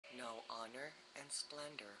honor and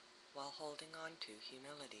splendor while holding on to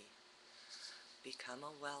humility. Become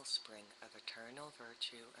a wellspring of eternal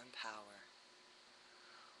virtue and power.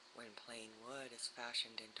 When plain wood is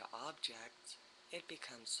fashioned into objects, it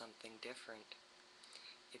becomes something different.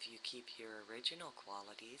 If you keep your original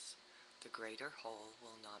qualities, the greater whole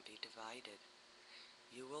will not be divided.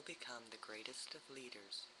 You will become the greatest of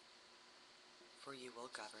leaders, for you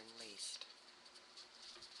will govern least.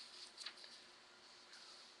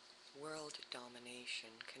 World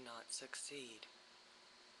domination cannot succeed.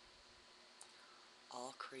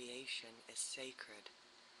 All creation is sacred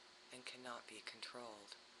and cannot be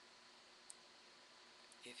controlled.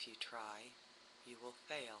 If you try, you will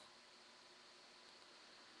fail.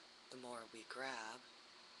 The more we grab,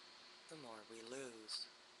 the more we lose.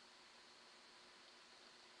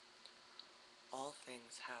 All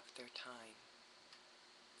things have their time.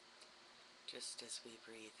 Just as we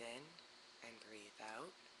breathe in and breathe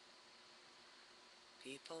out,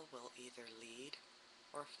 people will either lead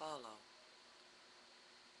or follow.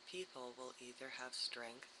 People will either have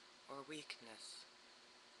strength or weakness.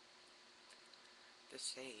 The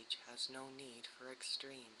sage has no need for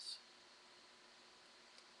extremes.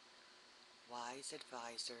 Wise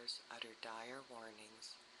advisors utter dire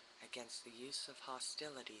warnings against the use of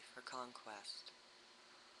hostility for conquest.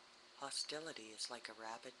 Hostility is like a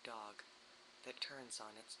rabid dog that turns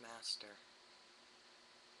on its master.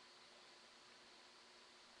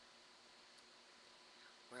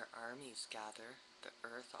 Where armies gather, the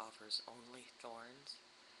earth offers only thorns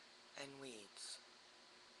and weeds.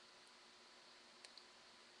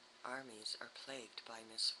 Armies are plagued by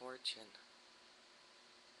misfortune.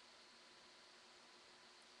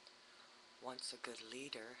 Once a good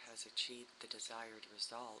leader has achieved the desired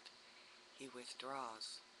result, he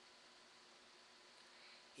withdraws.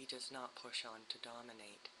 He does not push on to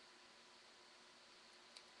dominate.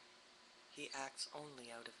 He acts only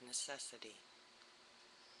out of necessity.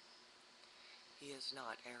 He is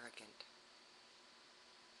not arrogant.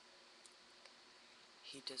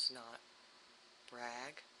 He does not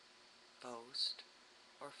brag, boast,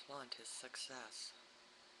 or flaunt his success.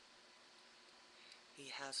 He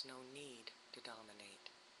has no need to dominate.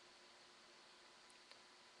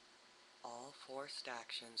 All forced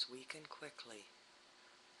actions weaken quickly,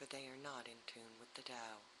 for they are not in tune with the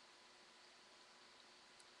Tao.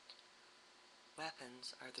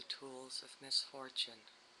 Weapons are the tools of misfortune.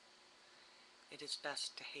 It is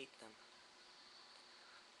best to hate them.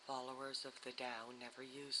 Followers of the Tao never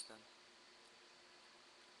use them.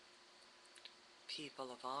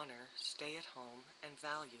 People of honor stay at home and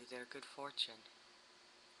value their good fortune.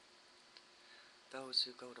 Those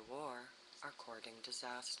who go to war are courting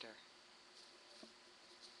disaster.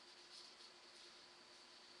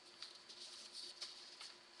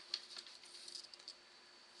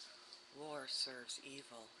 War serves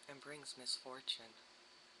evil and brings misfortune.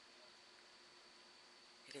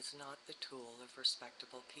 It is not the tool of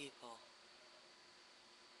respectable people.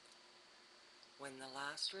 When the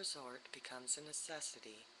last resort becomes a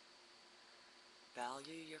necessity,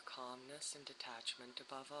 value your calmness and detachment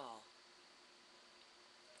above all.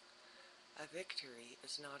 A victory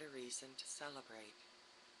is not a reason to celebrate.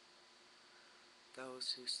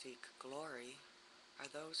 Those who seek glory are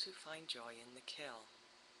those who find joy in the kill.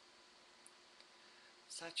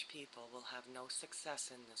 Such people will have no success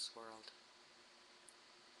in this world.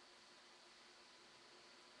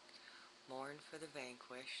 Mourn for the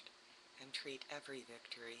vanquished and treat every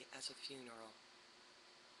victory as a funeral.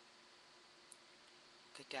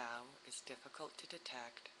 The Tao is difficult to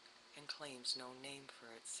detect and claims no name for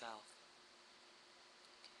itself.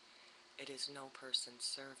 It is no person's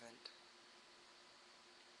servant.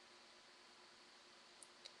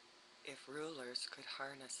 If rulers could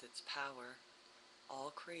harness its power,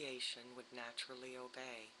 all creation would naturally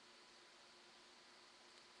obey.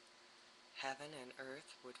 Heaven and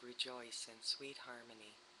earth would rejoice in sweet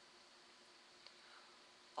harmony.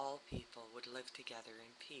 All people would live together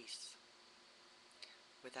in peace,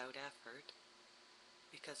 without effort,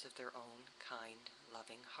 because of their own kind,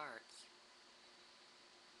 loving hearts.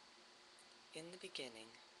 In the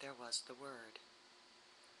beginning, there was the Word.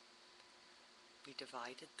 We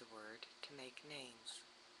divided the Word to make names.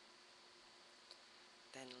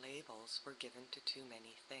 Then labels were given to too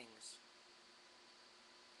many things.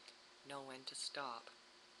 Know when to stop.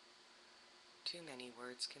 Too many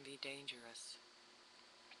words can be dangerous.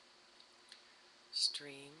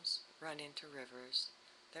 Streams run into rivers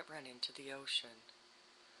that run into the ocean.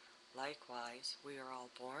 Likewise, we are all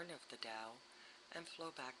born of the Tao and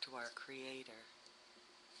flow back to our Creator.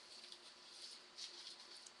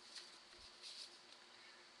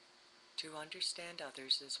 To understand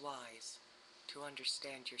others is wise. To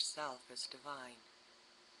understand yourself is divine.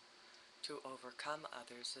 To overcome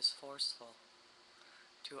others is forceful.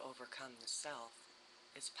 To overcome the self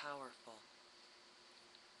is powerful.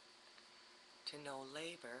 To know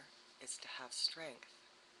labor is to have strength.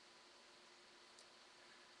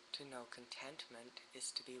 To know contentment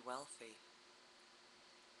is to be wealthy.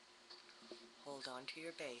 Hold on to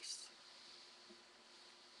your base.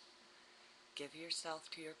 Give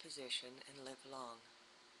yourself to your position and live long.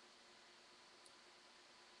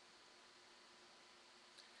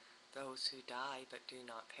 Those who die but do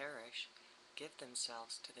not perish give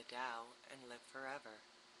themselves to the Tao and live forever.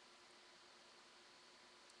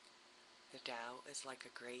 The Tao is like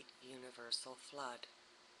a great universal flood.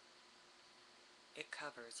 It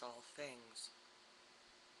covers all things.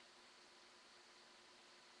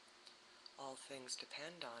 All things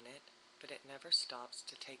depend on it, but it never stops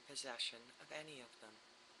to take possession of any of them.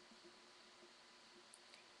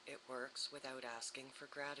 It works without asking for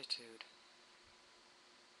gratitude.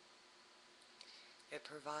 It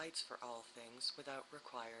provides for all things without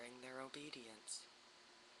requiring their obedience.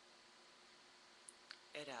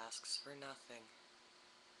 It asks for nothing.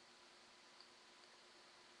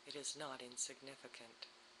 It is not insignificant.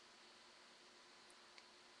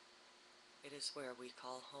 It is where we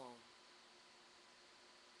call home.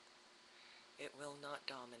 It will not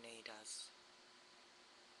dominate us.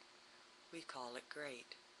 We call it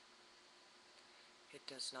great. It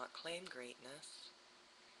does not claim greatness.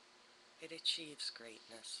 It achieves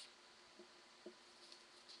greatness.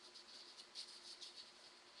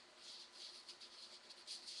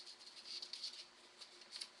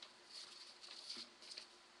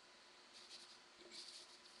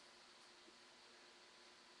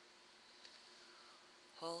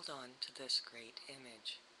 Hold on to this great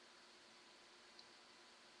image.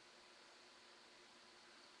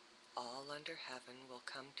 All under heaven will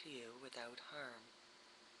come to you without harm.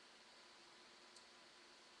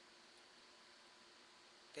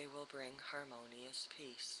 They will bring harmonious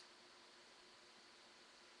peace.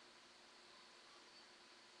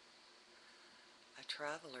 A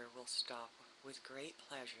traveler will stop with great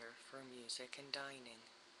pleasure for music and dining.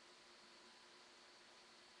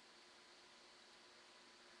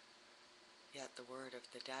 Yet the word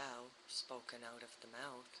of the Tao, spoken out of the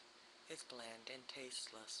mouth, is bland and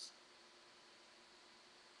tasteless.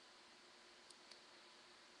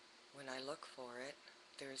 When I look for it,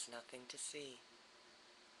 there is nothing to see.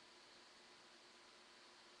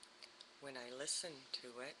 When I listen to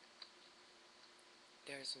it,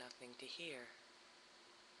 there is nothing to hear.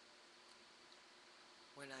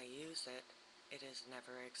 When I use it, it is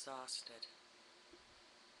never exhausted.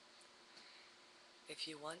 If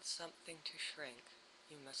you want something to shrink,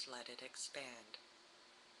 you must let it expand.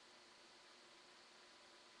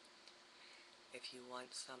 If you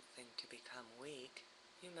want something to become weak,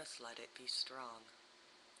 you must let it be strong.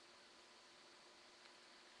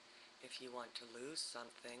 If you want to lose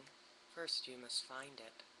something, first you must find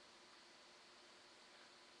it.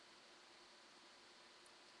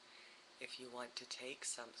 If you want to take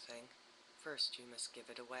something, first you must give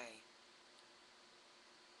it away.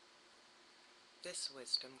 This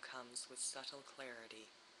wisdom comes with subtle clarity.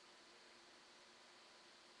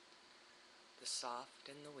 The soft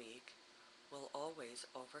and the weak will always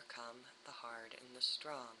overcome the hard and the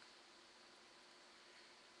strong.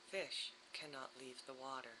 Fish cannot leave the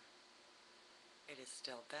water. It is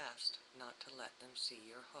still best not to let them see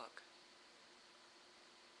your hook.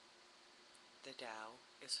 The Tao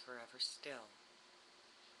is forever still.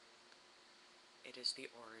 It is the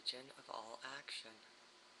origin of all action.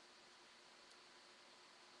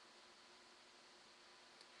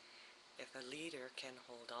 If a leader can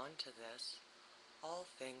hold on to this, all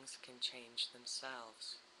things can change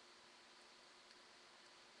themselves.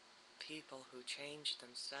 People who change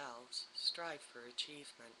themselves strive for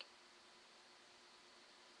achievement.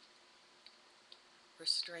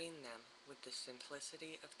 Restrain them with the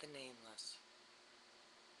simplicity of the nameless.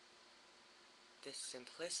 This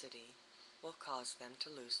simplicity will cause them to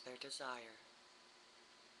lose their desire.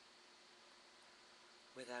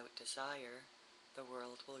 Without desire, the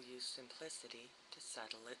world will use simplicity to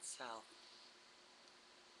settle itself.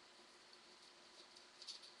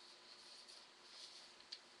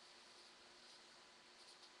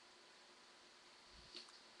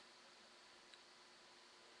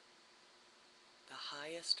 The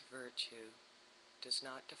highest virtue does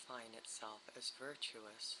not define itself as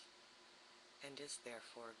virtuous and is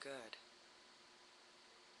therefore good.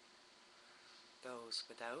 Those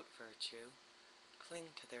without virtue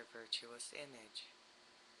cling to their virtuous image.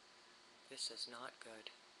 This is not good.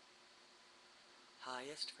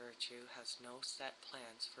 Highest virtue has no set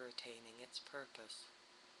plans for attaining its purpose.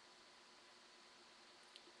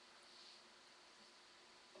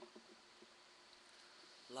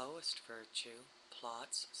 Lowest virtue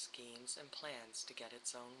plots, schemes, and plans to get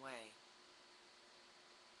its own way.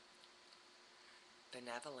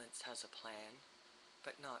 Benevolence has a plan,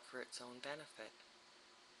 but not for its own benefit.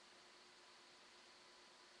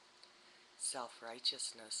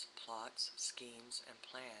 Self-righteousness plots, schemes, and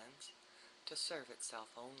plans to serve itself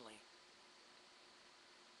only.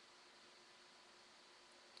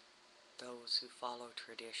 Those who follow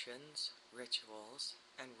traditions, rituals,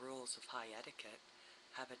 and rules of high etiquette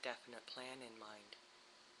have a definite plan in mind.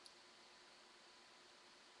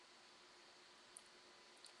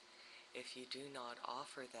 If you do not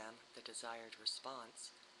offer them the desired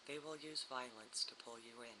response, they will use violence to pull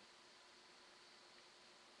you in.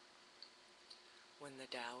 When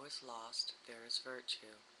the Tao is lost, there is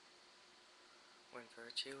virtue. When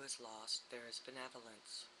virtue is lost, there is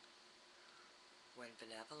benevolence. When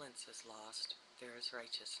benevolence is lost, there is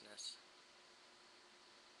righteousness.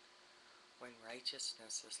 When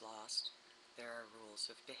righteousness is lost, there are rules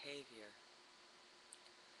of behavior.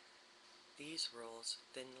 These rules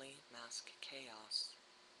thinly mask chaos.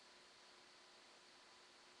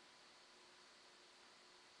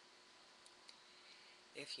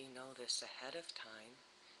 If you know this ahead of time,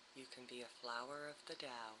 you can be a flower of the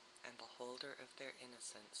Tao and beholder of their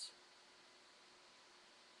innocence.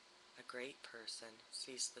 A great person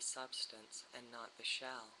sees the substance and not the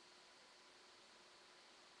shell.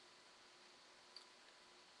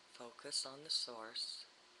 Focus on the source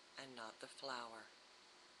and not the flower.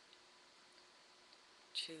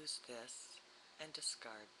 Choose this and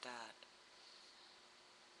discard that.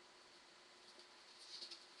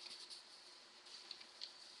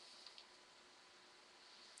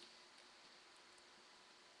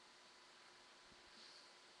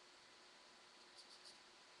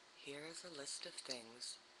 Here is a list of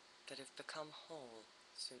things that have become whole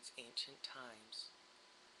since ancient times.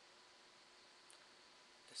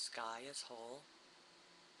 The sky is whole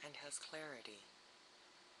and has clarity.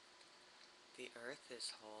 The earth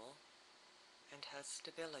is whole and has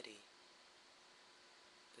stability.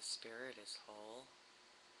 The spirit is whole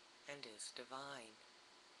and is divine.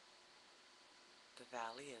 The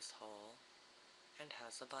valley is whole and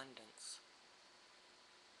has abundance.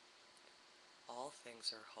 All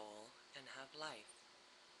things are whole and have life.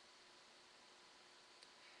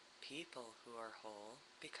 People who are whole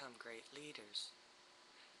become great leaders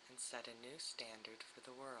and set a new standard for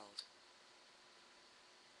the world.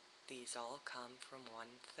 These all come from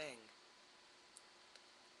one thing.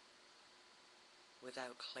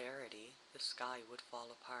 Without clarity, the sky would fall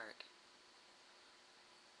apart.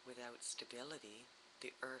 Without stability,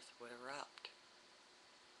 the earth would erupt.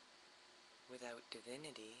 Without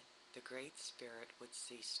divinity, the Great Spirit would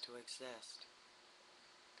cease to exist.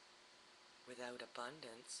 Without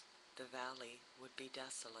abundance, the valley would be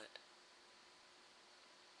desolate.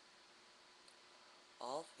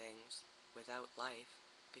 All things without life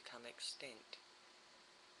become extinct.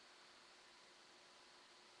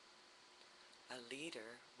 A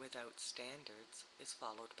leader without standards is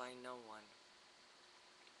followed by no one.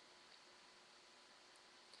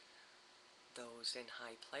 Those in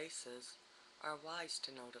high places are wise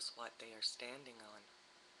to notice what they are standing on.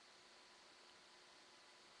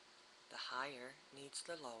 The higher needs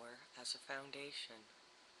the lower as a foundation.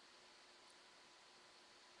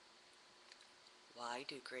 Why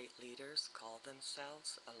do great leaders call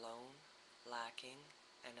themselves alone, lacking,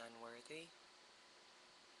 and unworthy?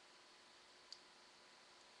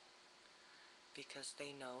 Because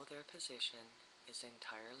they know their position is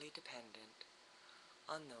entirely dependent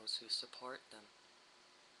on those who support them.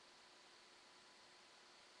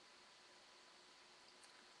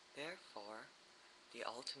 Therefore, the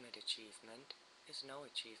ultimate achievement is no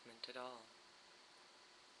achievement at all.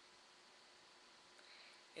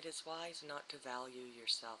 It is wise not to value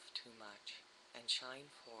yourself too much and shine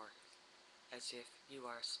forth as if you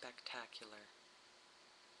are spectacular.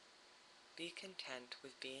 Be content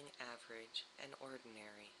with being average and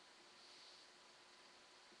ordinary.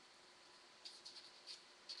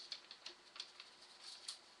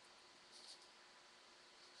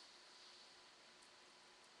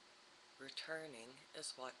 Returning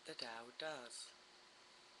is what the Tao does.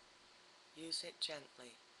 Use it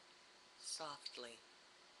gently, softly.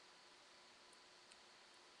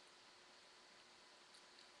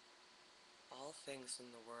 All things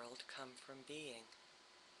in the world come from being.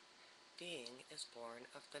 Being is born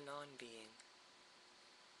of the non-being.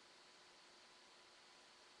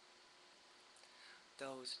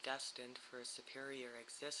 Those destined for a superior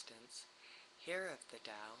existence Hear of the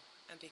Tao,